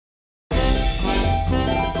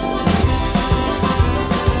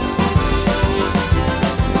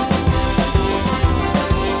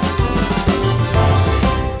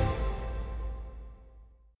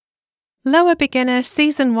Lower Beginner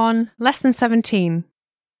Season 1, Lesson 17.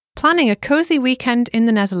 Planning a cozy weekend in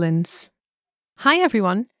the Netherlands. Hi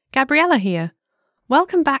everyone, Gabriella here.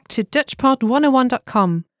 Welcome back to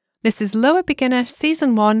DutchPod101.com. This is Lower Beginner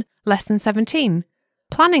Season 1, Lesson 17.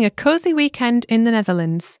 Planning a cozy weekend in the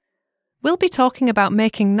Netherlands. We'll be talking about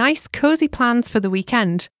making nice cozy plans for the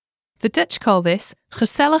weekend. The Dutch call this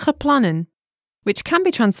gezellige plannen, which can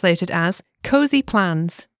be translated as cozy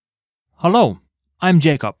plans. Hello, I'm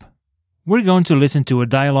Jacob. We're going to listen to a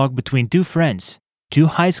dialogue between two friends, two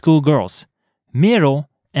high school girls, Merel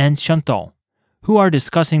and Chantal, who are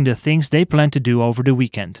discussing the things they plan to do over the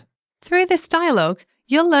weekend. Through this dialogue,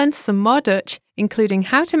 you'll learn some more Dutch, including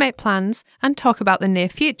how to make plans and talk about the near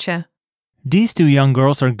future. These two young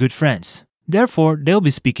girls are good friends. Therefore, they'll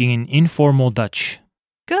be speaking in informal Dutch.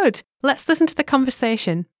 Good, let's listen to the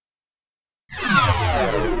conversation.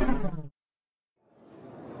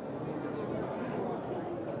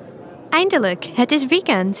 Eindelijk, het is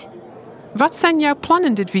weekend. Wat zijn jouw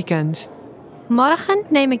plannen dit weekend? Morgen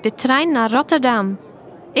neem ik de trein naar Rotterdam.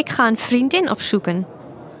 Ik ga een vriendin opzoeken.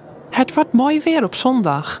 Het wordt mooi weer op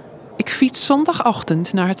zondag. Ik fiets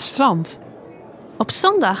zondagochtend naar het strand. Op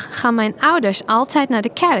zondag gaan mijn ouders altijd naar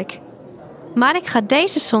de kerk. Maar ik ga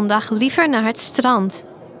deze zondag liever naar het strand.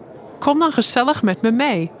 Kom dan gezellig met me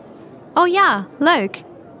mee. Oh ja, leuk.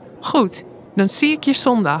 Goed, dan zie ik je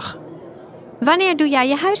zondag. Wanneer doe jij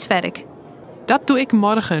je huiswerk? Dat doe ik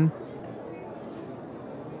morgen.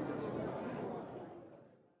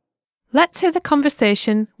 Let's hear the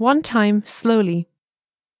conversation one time slowly.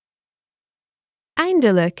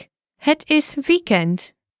 Eindelijk, het is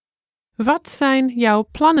weekend. Wat zijn jouw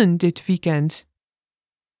plannen dit weekend?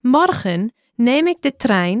 Morgen neem ik de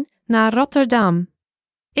trein naar Rotterdam.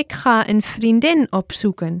 Ik ga een vriendin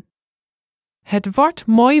opzoeken. Het wordt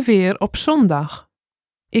mooi weer op zondag.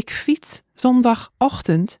 Ik fiets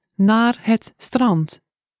zondagochtend naar het strand.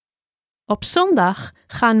 Op zondag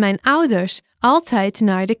gaan mijn ouders altijd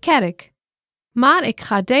naar de kerk. Maar ik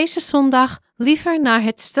ga deze zondag liever naar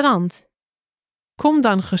het strand. Kom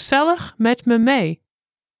dan gezellig met me mee.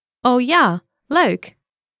 Oh ja, leuk.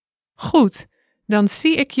 Goed, dan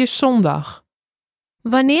zie ik je zondag.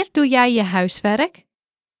 Wanneer doe jij je huiswerk?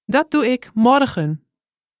 Dat doe ik morgen.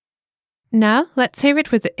 Now, let's hear it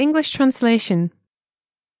with the English translation.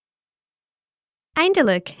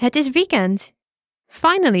 Eindelijk, het is weekend.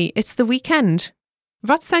 Finally, it's the weekend.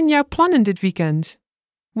 Wat zijn jouw plannen dit weekend?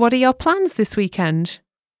 What are your plans this weekend?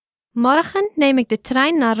 Morgen neem ik de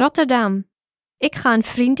trein naar Rotterdam. Ik ga een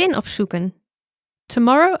vriendin opzoeken.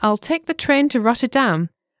 Tomorrow I'll take the train to Rotterdam.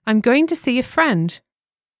 I'm going to see a friend.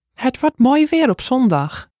 Het wordt mooi weer op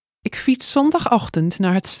zondag. Ik fiets zondagochtend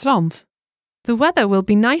naar het strand. The weather will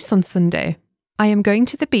be nice on Sunday. I am going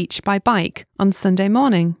to the beach by bike on Sunday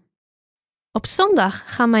morning. Op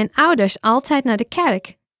zondag gaan mijn ouders altijd naar de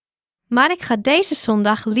kerk. Maar ik ga deze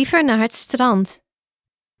zondag liever naar het strand.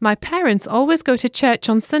 My parents always go to church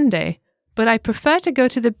on Sunday, but I prefer to go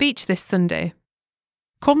to the beach this Sunday.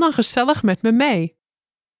 Kom dan gezellig met me mee.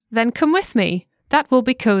 Then come with me. That will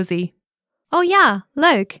be cozy. Oh ja,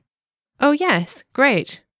 leuk. Oh yes,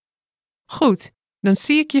 great. Goed, dan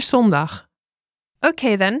zie ik je zondag.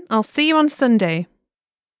 Okay then, I'll see you on Sunday.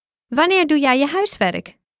 Wanneer doe jij je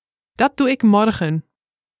huiswerk? Dat doe ik morgen.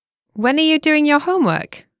 When are you doing your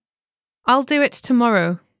homework? I'll do it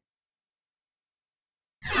tomorrow.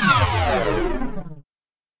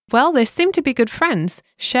 Well, they seem to be good friends,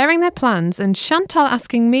 sharing their plans and Chantal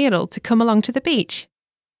asking Merel to come along to the beach.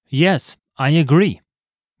 Yes, I agree.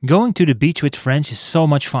 Going to the beach with friends is so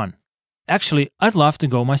much fun. Actually, I'd love to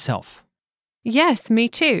go myself. Yes, me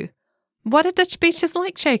too. What are Dutch beaches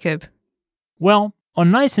like, Jacob? Well,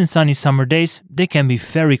 on nice and sunny summer days, they can be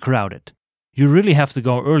very crowded. You really have to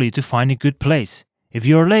go early to find a good place. If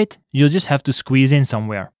you're late, you'll just have to squeeze in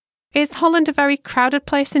somewhere. Is Holland a very crowded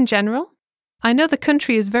place in general? I know the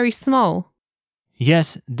country is very small.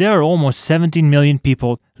 Yes, there are almost 17 million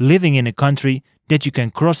people living in a country that you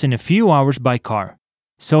can cross in a few hours by car.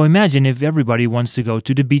 So imagine if everybody wants to go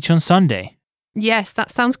to the beach on Sunday. Yes,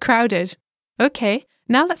 that sounds crowded. Okay,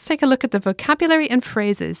 now let's take a look at the vocabulary and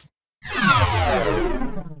phrases.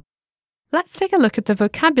 Let's take a look at the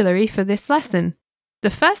vocabulary for this lesson. The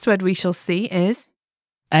first word we shall see is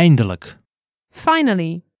Eindelijk.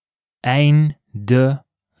 finally.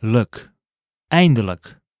 Eindelijk.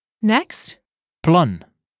 Eindelijk. Next, Plan.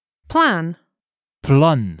 plan.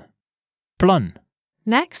 Plan. Plan.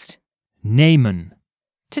 Next, Nemen.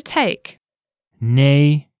 to take.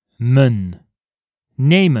 Nemen.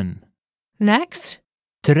 Nemen. Next,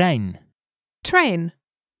 Trein. train.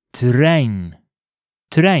 Trein.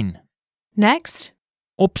 Trein. Next,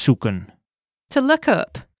 Opzoeken. to look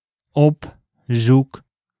up.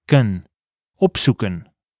 opzoeken. Opzoeken.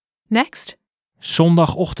 Next,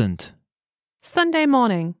 Zondagochtend. Sunday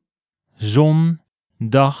morning.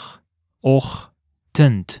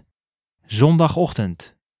 Zondagochtend.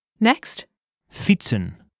 Zondagochtend. Next,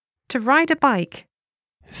 Fietsen. to ride a bike.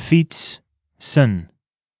 Fietsen.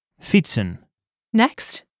 Fietsen.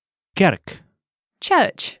 Next, Kerk.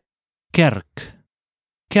 church. Kerk.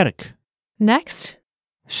 Kerk. Next,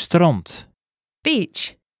 Strand.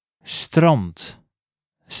 beach. Strand.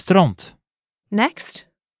 Strand. Next,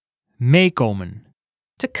 Meekomen.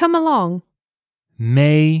 to come along.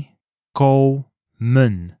 Meekomen.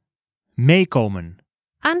 Meekomen.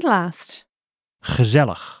 And last,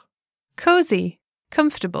 Gezellig. cozy,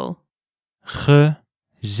 comfortable.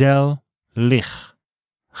 Gezellig.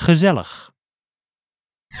 Gezellig.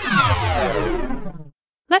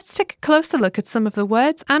 Let's take a closer look at some of the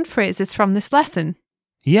words and phrases from this lesson.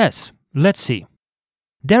 Yes, let's see.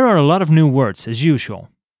 There are a lot of new words, as usual.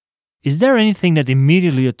 Is there anything that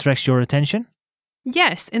immediately attracts your attention?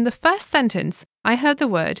 Yes, in the first sentence, I heard the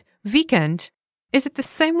word weekend. Is it the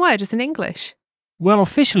same word as in English? Well,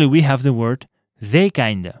 officially we have the word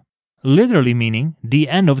weekeinde, literally meaning the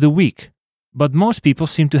end of the week. But most people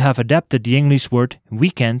seem to have adapted the English word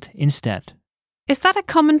weekend instead. Is that a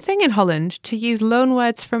common thing in Holland to use loan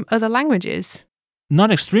words from other languages?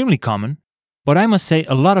 Not extremely common, but I must say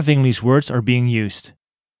a lot of English words are being used.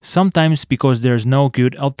 Sometimes because there's no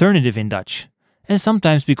good alternative in Dutch, and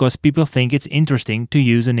sometimes because people think it's interesting to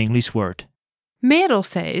use an English word. Merel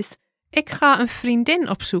says, ik ga een vriendin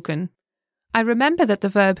opzoeken. I remember that the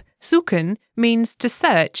verb zoeken means to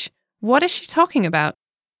search. What is she talking about?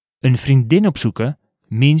 Een vriendin opzoeken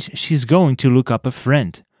means she's going to look up a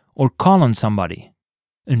friend or call on somebody.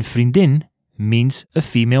 Een vriendin means a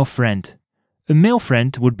female friend. A male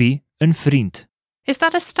friend would be een vriend. Is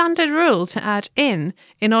that a standard rule to add in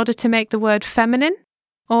order to make the word feminine?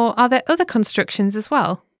 Or are there other constructions as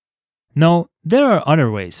well? No, there are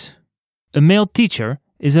other ways. A male teacher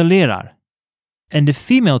is a leraar, and a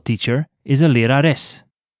female teacher is a lerares.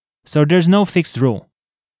 So there's no fixed rule.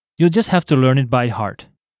 You'll just have to learn it by heart.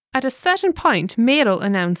 At a certain point, Merel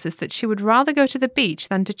announces that she would rather go to the beach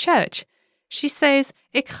than to church. She says,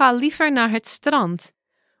 ik ga liever naar het strand.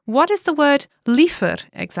 What is the word liever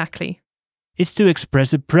exactly? It's to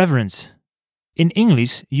express a preference. In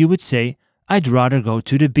English, you would say, I'd rather go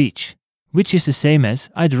to the beach, which is the same as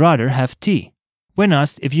I'd rather have tea, when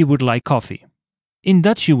asked if you would like coffee. In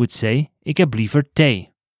Dutch, you would say, ik heb liever thee.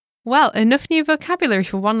 Well, enough new vocabulary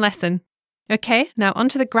for one lesson. Okay, now on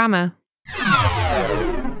to the grammar.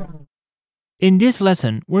 In this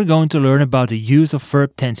lesson, we're going to learn about the use of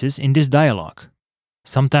verb tenses in this dialogue.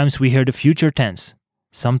 Sometimes we hear the future tense.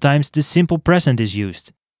 Sometimes the simple present is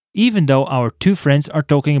used, even though our two friends are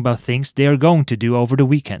talking about things they are going to do over the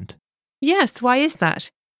weekend. Yes, why is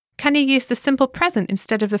that? Can you use the simple present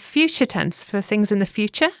instead of the future tense for things in the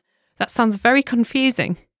future? That sounds very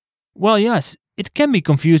confusing. Well, yes, it can be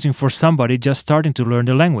confusing for somebody just starting to learn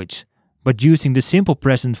the language, but using the simple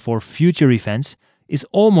present for future events is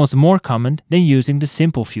almost more common than using the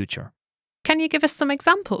simple future. Can you give us some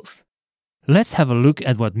examples? Let's have a look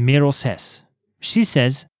at what Merel says. She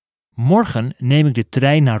says, morgen neem ik de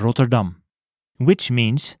trein naar Rotterdam, which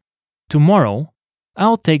means, tomorrow,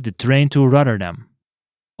 I'll take the train to Rotterdam.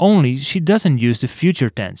 Only she doesn't use the future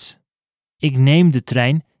tense. Ik neem de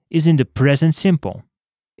trein is in the present simple.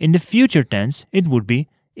 In the future tense, it would be,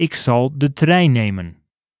 ik zal de trein nemen.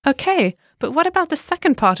 Okay, but what about the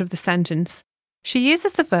second part of the sentence? She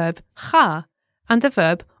uses the verb ga and the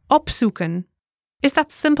verb opzoeken. Is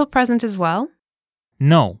that simple present as well?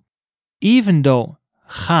 No. Even though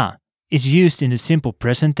ga is used in the simple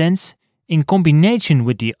present tense, in combination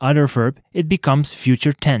with the other verb, it becomes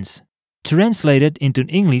future tense. Translated into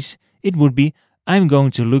English, it would be, I'm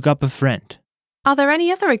going to look up a friend. Are there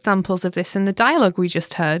any other examples of this in the dialogue we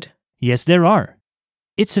just heard? Yes, there are.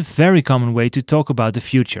 It's a very common way to talk about the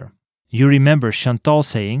future. You remember Chantal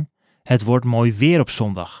saying, het wordt mooi weer op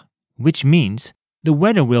zondag, which means the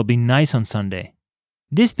weather will be nice on Sunday.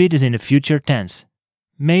 This bit is in the future tense,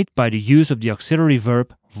 made by the use of the auxiliary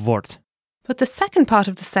verb wordt. But the second part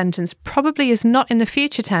of the sentence probably is not in the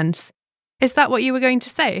future tense. Is that what you were going to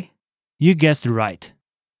say? You guessed right.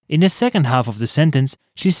 In the second half of the sentence,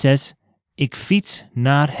 she says, ik fiets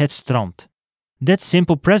naar het strand. That's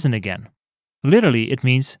simple present again. Literally, it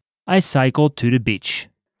means, I cycle to the beach.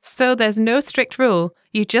 So there's no strict rule,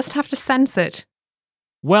 you just have to sense it.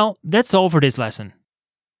 Well, that's all for this lesson.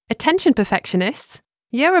 Attention perfectionists,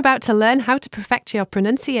 you're about to learn how to perfect your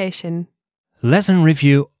pronunciation. Lesson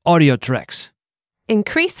review audio tracks.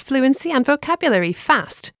 Increase fluency and vocabulary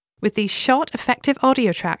fast with these short, effective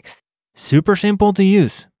audio tracks. Super simple to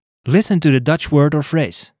use. Listen to the Dutch word or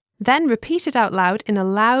phrase. Then repeat it out loud in a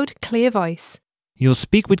loud, clear voice. You'll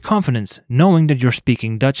speak with confidence, knowing that you're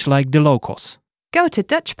speaking Dutch like the locals. Go to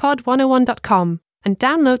DutchPod101.com and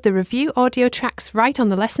download the review audio tracks right on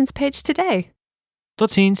the lessons page today.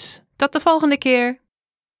 Tot ziens! Tot de volgende keer!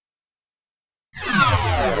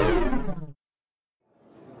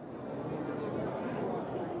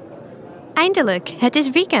 Eindelijk, het is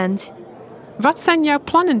weekend. Wat zijn jouw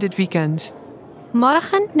plannen dit weekend?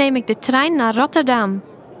 Morgen neem ik de trein naar Rotterdam.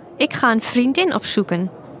 Ik ga een vriendin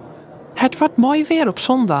opzoeken. Het wordt mooi weer op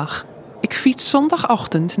zondag. Ik fiets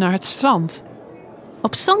zondagochtend naar het strand.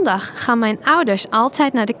 Op zondag gaan mijn ouders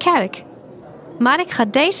altijd naar de kerk. Maar ik ga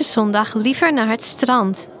deze zondag liever naar het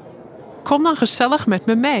strand. Kom dan gezellig met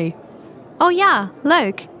me mee. Oh ja,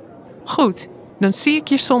 leuk. Goed, dan zie ik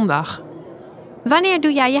je zondag. Wanneer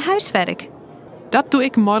doe jij je huiswerk? Dat doe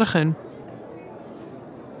ik morgen.